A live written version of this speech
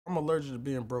I'm allergic to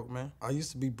being broke, man. I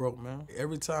used to be broke, man.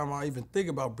 Every time I even think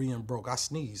about being broke, I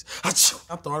sneeze. I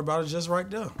thought about it just right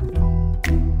there.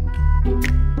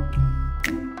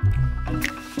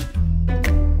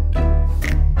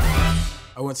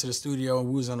 I went to the studio and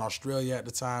we was in Australia at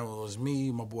the time. It was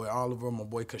me, my boy Oliver, my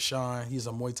boy Kashan. He's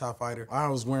a Muay Thai fighter. I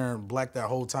was wearing black that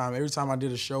whole time. Every time I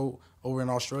did a show over in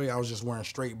Australia, I was just wearing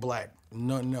straight black.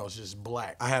 Nothing else, just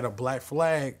black. I had a black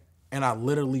flag and I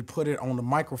literally put it on the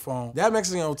microphone. That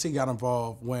Mexican OT got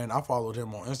involved when I followed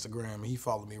him on Instagram and he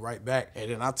followed me right back.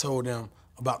 And then I told him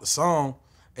about the song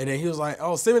and then he was like,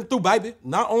 oh, send it through, baby.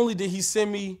 Not only did he send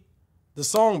me the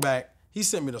song back, he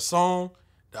sent me the song,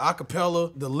 the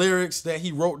acapella, the lyrics that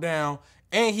he wrote down,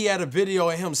 and he had a video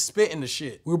of him spitting the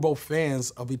shit. We were both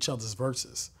fans of each other's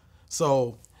verses.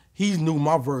 So he knew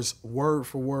my verse word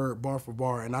for word, bar for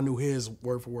bar, and I knew his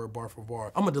word for word, bar for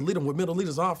bar. I'ma delete him with middle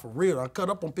leaders on for real. I cut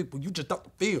up on people you just don't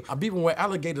feel. I beat him with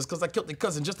alligators because I killed their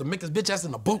cousin just to make his bitch ass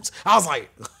in the boots. I was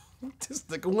like, this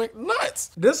nigga went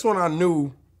nuts. This one I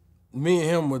knew me and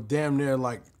him were damn near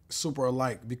like super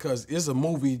alike because it's a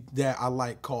movie that I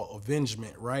like called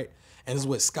Avengement, right? And it's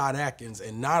with Scott Adkins,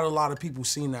 and not a lot of people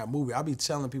seen that movie. I be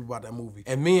telling people about that movie.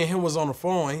 And me and him was on the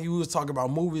phone, and he was talking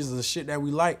about movies and the shit that we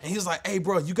like. And he was like, hey,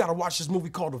 bro, you gotta watch this movie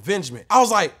called Avengement. I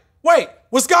was like, wait,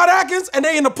 with Scott Adkins? And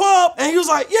they in the pub? And he was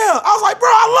like, yeah. I was like, bro,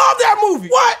 I love that movie.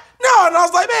 What? No, and I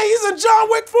was like, man, he's in John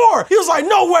Wick 4. He was like,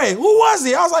 no way. Who was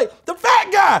he? I was like, the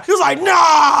fat guy. He was like,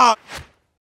 nah.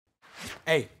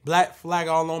 Hey, black flag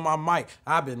all on my mic.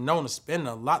 I've been known to spend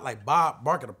a lot like Bob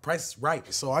Barker, the price is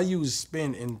right. So I use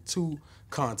spend in two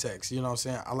contexts, you know what I'm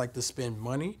saying? I like to spend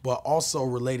money, but also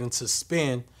relating to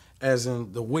spin as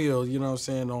in the wheel, you know what I'm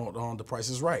saying, on the price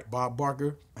is right. Bob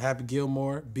Barker, Happy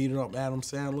Gilmore, beating up Adam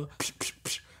Sandler.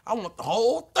 I want the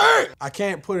whole thing. I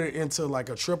can't put it into like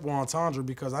a triple entendre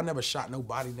because I never shot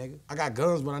nobody, nigga. I got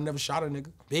guns, but I never shot a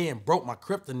nigga. Being broke, my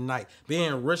kryptonite.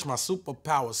 Being rich, my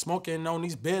superpower. Smoking on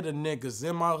these bitter niggas.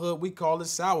 In my hood, we call it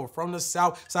sour. From the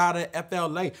south side of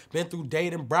FLA. Been through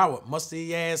Dade and Broward.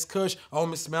 Musty ass kush on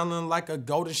me smelling like a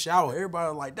golden shower.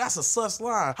 Everybody like, that's a sus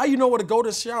line. How you know what a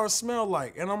golden shower smell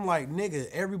like? And I'm like, nigga,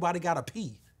 everybody gotta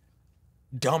pee.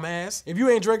 Dumbass. If you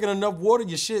ain't drinking enough water,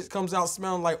 your shit comes out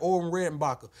smelling like Old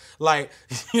Redenbacher. Like,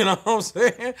 you know what I'm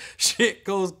saying? Shit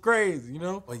goes crazy, you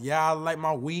know? But yeah, I like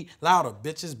my weed louder.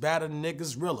 Bitches badder,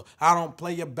 niggas realer. I don't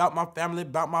play about my family,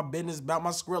 about my business, about my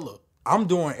skrilla. I'm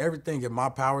doing everything in my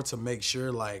power to make sure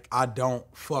like I don't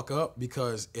fuck up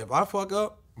because if I fuck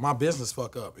up, my business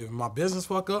fuck up. If my business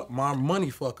fuck up, my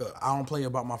money fuck up. I don't play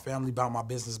about my family, about my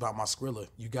business, about my skrilla.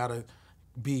 You gotta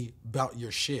be about your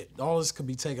shit. All this could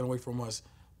be taken away from us,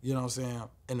 you know what I'm saying,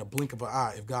 in the blink of an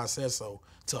eye, if God says so,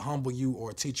 to humble you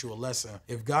or teach you a lesson.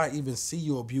 If God even see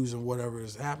you abusing whatever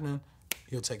is happening,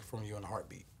 he'll take it from you in a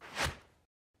heartbeat.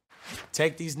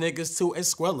 Take these niggas to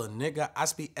Escuela, nigga, I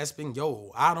speak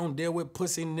Espanol. I don't deal with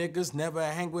pussy niggas, never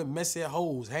hang with messy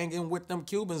hoes. Hanging with them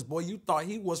Cubans, boy, you thought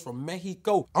he was from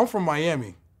Mexico. I'm from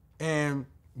Miami, and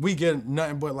we get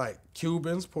nothing but like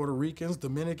Cubans, Puerto Ricans,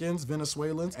 Dominicans,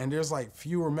 Venezuelans, and there's like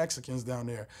fewer Mexicans down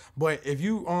there. But if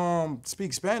you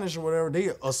speak Spanish or whatever,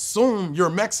 they assume you're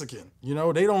Mexican. You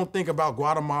know, they don't think about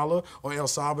Guatemala or El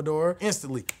Salvador.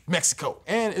 Instantly, Mexico.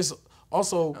 And it's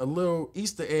also a little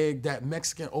Easter egg that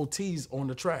Mexican OT's on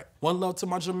the track. One love to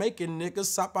my Jamaican niggas,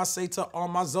 sop I say to all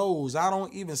my Zoes. I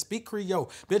don't even speak Creole.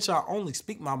 Bitch, I only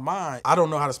speak my mind. I don't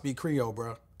know how to speak Creole,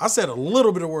 bro. I said a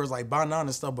little bit of words like banana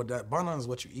and stuff, but that banana is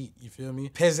what you eat, you feel me?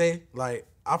 Peze, like,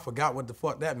 I forgot what the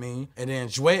fuck that mean. And then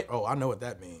jouet, oh, I know what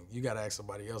that mean. You gotta ask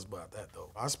somebody else about that though.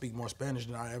 I speak more Spanish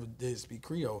than I ever did speak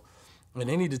Creole. And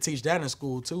they need to teach that in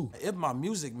school too. If my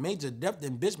music major deaf,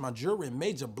 then bitch, my jury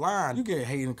major blind. You get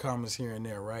hating comments here and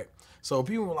there, right? So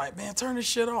people were like, man, turn this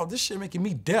shit off. This shit making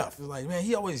me deaf. It's like, man,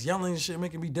 he always yelling and shit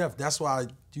making me deaf. That's why I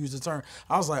use the term.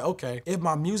 I was like, okay, if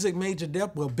my music major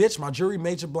deaf, well, bitch, my jury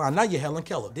major blind. Now you're Helen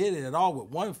Keller. Did it all with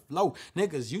one flow.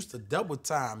 Niggas used to double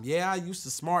time. Yeah, I used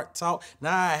to smart talk.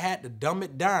 Now I had to dumb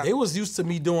it down. They was used to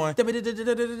me doing.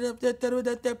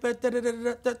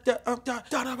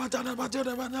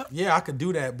 Yeah, I could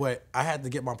do that, but I had to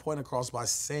get my point across by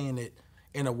saying it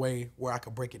in a way where I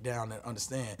could break it down and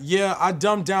understand. Yeah, I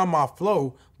dumbed down my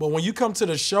flow, but when you come to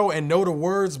the show and know the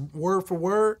words word for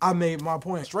word, I made my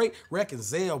point. Straight wrecking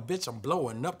Zell, bitch, I'm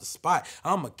blowing up the spot.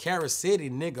 I'm a Carrot City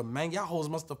nigga, man. Y'all hoes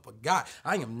must have forgot.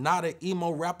 I am not an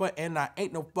emo rapper and I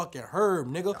ain't no fucking Herb,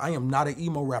 nigga. I am not an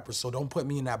emo rapper, so don't put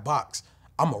me in that box.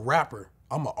 I'm a rapper.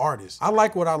 I'm an artist. I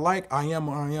like what I like. I am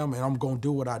what I am, and I'm gonna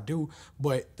do what I do.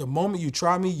 But the moment you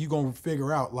try me, you gonna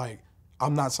figure out, like,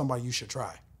 I'm not somebody you should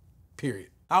try. Period.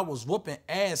 I was whooping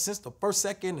ass since the first,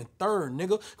 second, and third,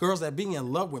 nigga. Girls that be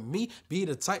in love with me be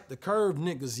the type to curve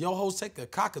niggas. Yo hoes take a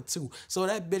cockatoo, so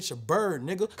that bitch a bird,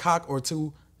 nigga. Cock or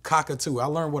two. Cockatoo. I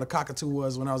learned what a cockatoo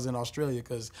was when I was in Australia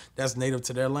because that's native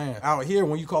to their land. Out here,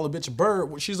 when you call a bitch a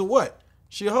bird, she's a what?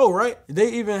 She a hoe, right?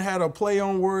 They even had a play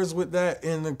on words with that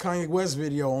in the Kanye West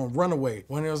video on Runaway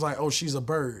when it was like, oh, she's a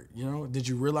bird, you know? Did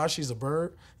you realize she's a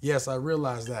bird? Yes, I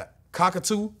realized that.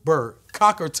 Cockatoo, bird.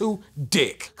 Cockatoo,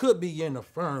 dick. Could be in a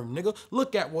firm, nigga.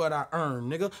 Look at what I earned,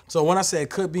 nigga. So when I said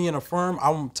could be in a firm,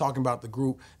 I'm talking about the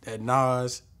group that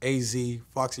Nas, AZ,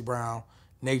 Foxy Brown,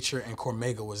 Nature, and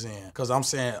Cormega was in. Because I'm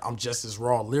saying I'm just as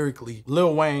raw lyrically.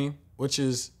 Lil Wayne, which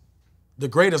is the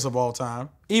greatest of all time.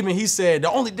 Even he said,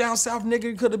 the only down south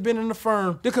nigga could have been in the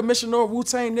firm. The commissioner of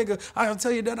Wu-Tang nigga. I can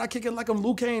tell you that I kick it like I'm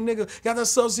Liu Kang nigga. Got that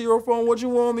Sub-Zero phone, what you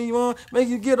want me on? Make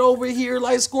you get over here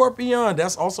like Scorpion.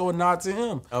 That's also a nod to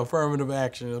him. Affirmative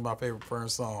Action is my favorite firm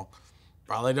song.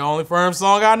 Probably the only firm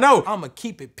song I know. I'ma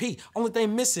keep it P. Only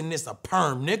thing missing is a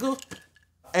perm, nigga.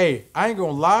 Hey, I ain't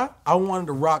gonna lie. I wanted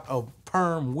to rock a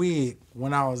perm wig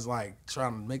when I was like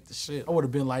trying to make the shit. I would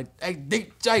have been like, hey,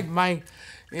 DJ, man.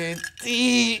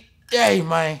 Hey,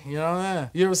 man. You know what I'm saying?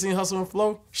 You ever seen Hustle and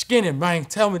Flow? Skinny, man.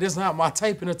 Tell me this not my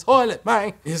tape in the toilet,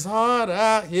 man. It's hard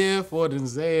out here for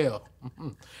Denzel.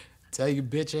 Tell you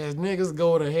bitch ass niggas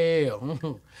go to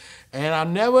hell. And I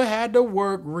never had to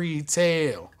work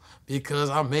retail because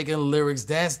I'm making lyrics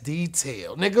that's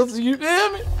detailed. Niggas, you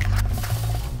feel me?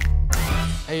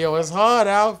 Hey, yo, it's hard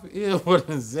out here for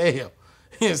Denzel.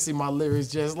 You see my lyrics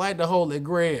just like the Holy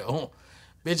Grail.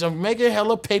 Bitch, I'm making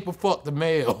hella paper, fuck the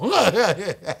mail.